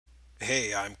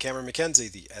Hey, I'm Cameron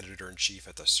McKenzie, the editor-in-chief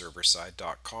at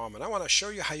theserverside.com, and I want to show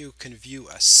you how you can view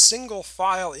a single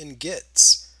file in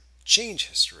Git's change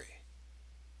history.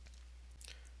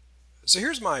 So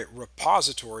here's my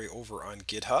repository over on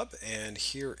GitHub, and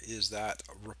here is that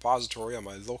repository on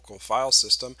my local file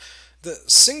system. The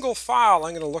single file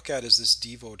I'm going to look at is this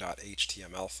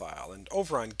devo.html file, and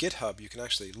over on GitHub you can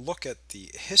actually look at the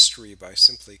history by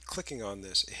simply clicking on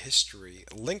this history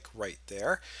link right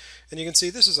there, and you can see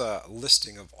this is a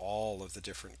listing of all of the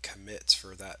different commits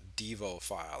for that devo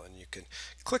file, and you can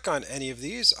click on any of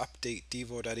these, update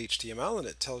devo.html, and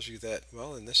it tells you that,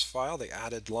 well, in this file they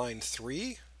added line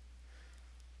 3.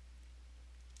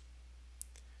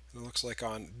 And it looks like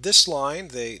on this line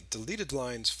they deleted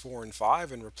lines 4 and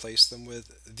 5 and replaced them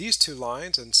with these two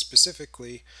lines, and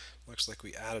specifically looks like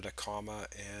we added a comma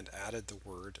and added the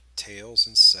word tails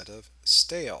instead of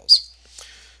stales.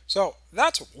 So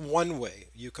that's one way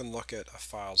you can look at a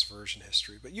file's version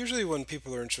history, but usually when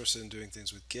people are interested in doing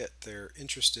things with Git, they're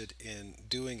interested in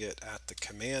doing it at the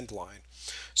command line.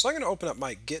 So I'm going to open up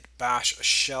my git bash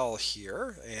shell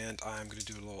here, and I'm going to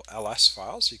do a little ls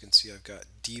file, so you can see I've got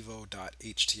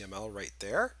devo.html right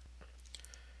there.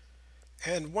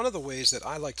 And one of the ways that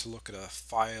I like to look at a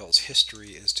file's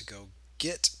history is to go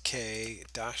git k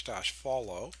 --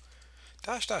 follow.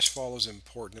 -- follow is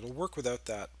important. It'll work without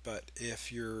that, but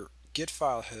if your Git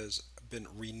file has been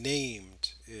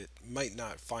renamed, it might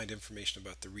not find information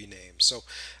about the rename. So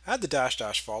add the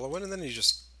 -- follow in, and then you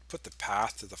just put the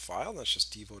path to the file. That's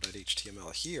just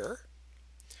devo.html here.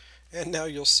 And now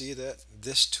you'll see that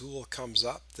this tool comes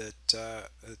up, that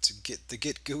it's the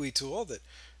Git GUI tool that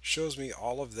shows me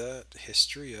all of the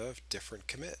history of different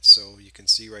commits. So you can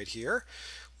see right here,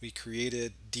 we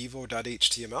created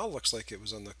devo.html, looks like it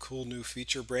was on the cool new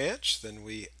feature branch. Then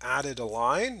we added a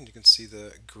line, you can see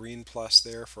the green plus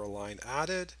there for a line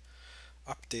added,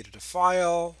 updated a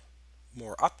file,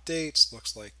 more updates,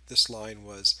 looks like this line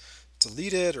was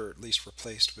deleted or at least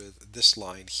replaced with this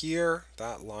line here.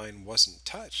 That line wasn't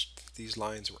touched, these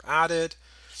lines were added.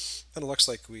 And it looks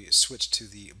like we switched to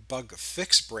the bug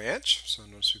fix branch, so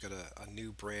notice we've got a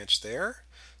new branch there.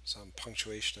 Some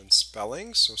punctuation and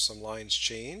spelling, so some lines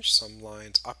changed, some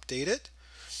lines updated,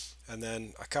 and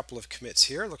then a couple of commits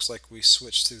here. Looks like we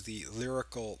switched to the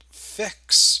lyrical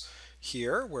fix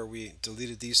here, where we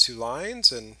deleted these two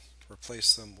lines and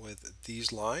replaced them with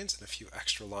these lines and a few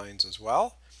extra lines as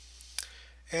well.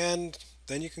 And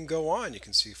then you can go on. You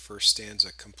can see first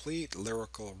stanza complete,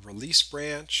 lyrical release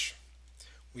branch.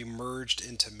 We merged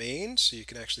into main, so you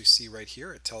can actually see right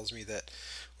here it tells me that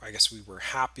I guess we were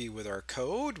happy with our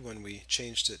code when we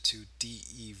changed it to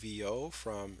devo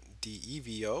from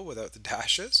devo without the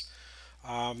dashes.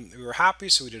 We were happy,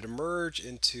 so we did a merge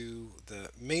into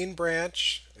the main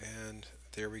branch, and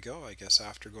there we go. I guess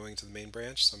after going to the main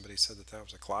branch, somebody said that that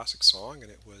was a classic song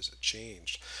and it was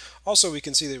changed. Also, we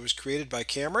can see that it was created by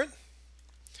Cameron,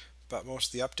 but most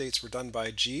of the updates were done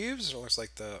by Jeeves. It looks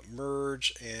like the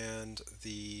merge and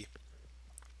the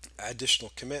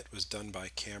additional commit was done by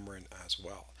Cameron as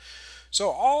well. So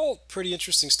all pretty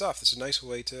interesting stuff. It's a nice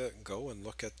way to go and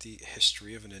look at the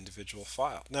history of an individual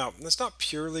file. Now, that's not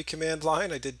purely command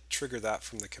line. I did trigger that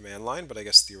from the command line, but I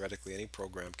guess theoretically any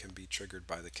program can be triggered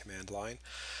by the command line.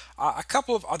 A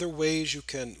couple of other ways you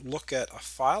can look at a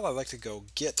file. I like to go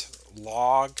git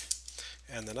log,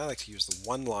 and then I like to use the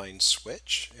one-line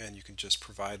switch, and you can just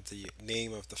provide the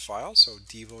name of the file, so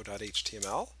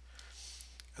devo.html.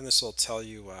 And this will tell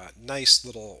you a nice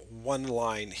little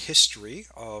one-line history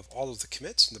of all of the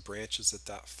commits and the branches that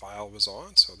that file was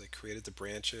on. So they created the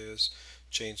branches,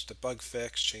 changed the bug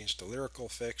fix, changed the lyrical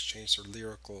fix, changed their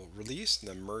lyrical release, and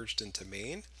then merged into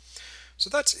main. So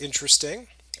that's interesting.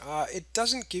 It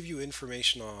doesn't give you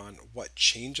information on what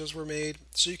changes were made,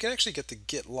 so you can actually get the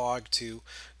git log to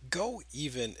go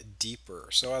even deeper.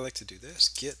 So I like to do this,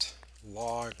 git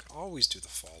log, always do the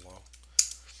follow,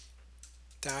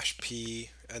 -p,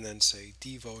 and then say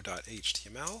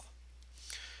devo.html.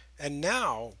 And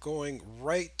now going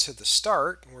right to the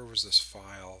start, where was this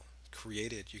file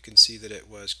created? You can see that it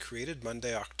was created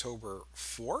Monday, October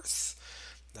 4th.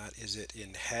 That is it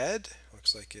in head.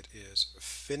 Looks like it is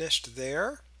finished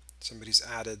there. Somebody's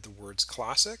added the words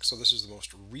classic, so this is the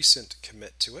most recent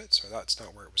commit to it. So that's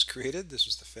not where it was created. This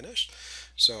is the finished.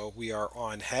 So we are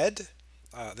on head.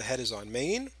 The head is on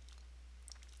main.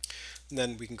 And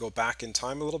then we can go back in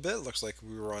time a little bit. It looks like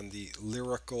we were on the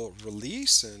lyrical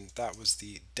release, and that was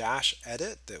the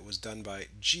 -edit that was done by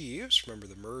Jeeves. Remember,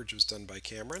 the merge was done by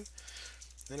Cameron.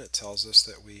 And it tells us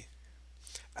that we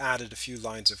added a few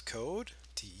lines of code,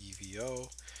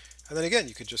 devo. And then again,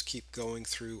 you could just keep going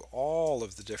through all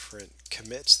of the different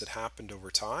commits that happened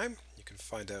over time. You can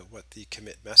find out what the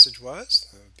commit message was.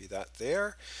 That would be that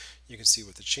there. You can see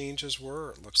what the changes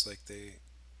were. It looks like they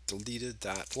deleted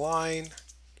that line,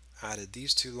 added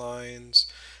these two lines.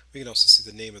 We can also see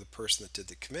the name of the person that did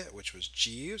the commit, which was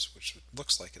Jeeves, which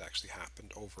looks like it actually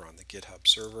happened over on the GitHub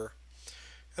server.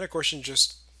 And of course, you can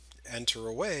just enter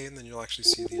away, and then you'll actually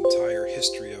see the entire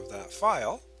history of that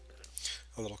file.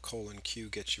 A little :Q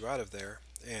gets you out of there,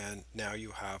 and now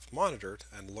you have monitored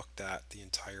and looked at the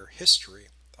entire history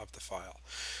of the file.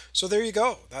 So there you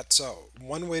go. That's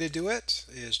one way to do it,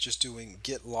 is just doing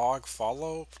git log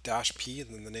follow -p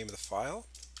and then the name of the file.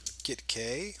 Git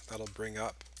K, that'll bring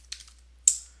up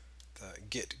the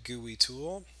Git GUI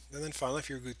tool. And then finally, if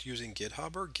you're using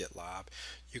GitHub or GitLab,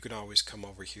 you can always come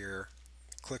over here,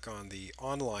 click on the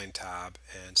online tab,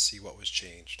 and see what was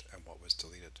changed and what was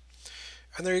deleted.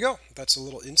 And there you go. That's a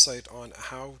little insight on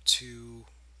how to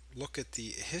look at the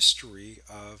history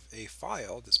of a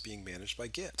file that's being managed by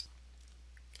Git.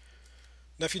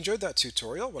 Now, if you enjoyed that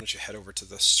tutorial, why don't you head over to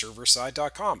the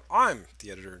serverside.com. I'm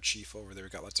the editor-in-chief over there.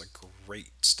 We've got lots of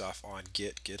great stuff on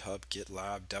Git, GitHub,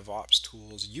 GitLab, DevOps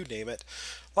tools, you name it.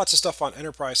 Lots of stuff on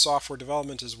enterprise software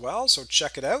development as well, so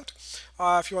check it out.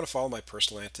 If you want to follow my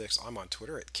personal antics, I'm on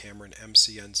Twitter at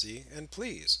CameronMCNZ, and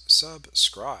please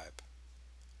subscribe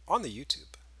on the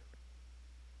YouTube.